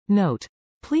Note: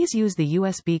 please use the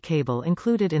USB cable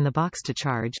included in the box to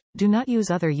charge, do not use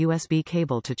other USB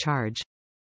cable to charge.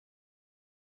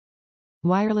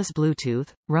 Wireless Bluetooth,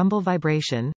 rumble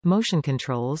vibration, motion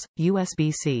controls,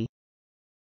 USB-C.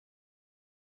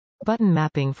 Button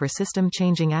mapping for system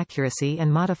changing accuracy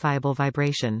and modifiable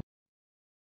vibration.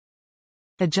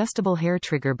 Adjustable hair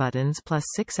trigger buttons plus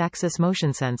 6-axis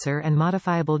motion sensor and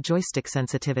modifiable joystick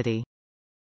sensitivity.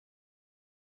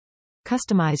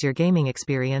 Customize your gaming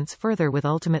experience further with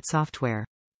ultimate software.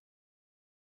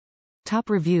 Top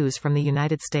reviews from the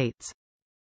United States.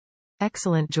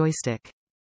 Excellent joystick.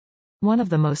 One of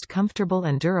the most comfortable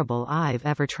and durable I've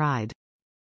ever tried.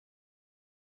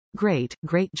 Great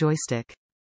joystick.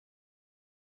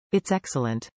 It's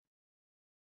excellent.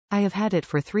 I have had it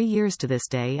for 3 years to this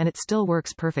day and it still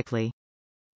works perfectly.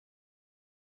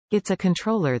 It's a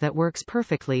controller that works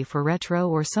perfectly for retro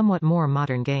or somewhat more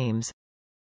modern games.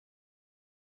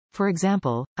 For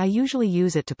example, I usually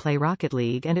use it to play Rocket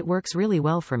League and it works really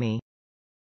well for me.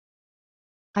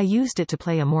 I used it to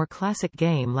play a more classic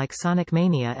game like Sonic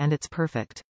Mania and it's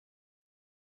perfect.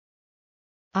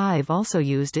 I've also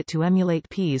used it to emulate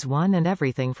PS1 and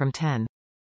everything from 10.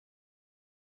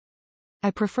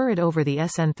 I prefer it over the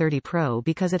SN30 Pro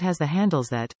because it has the handles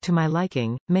that, to my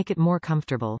liking, make it more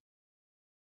comfortable.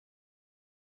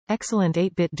 Excellent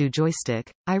 8-Bitdo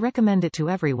joystick. I recommend it to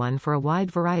everyone for a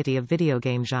wide variety of video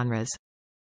game genres.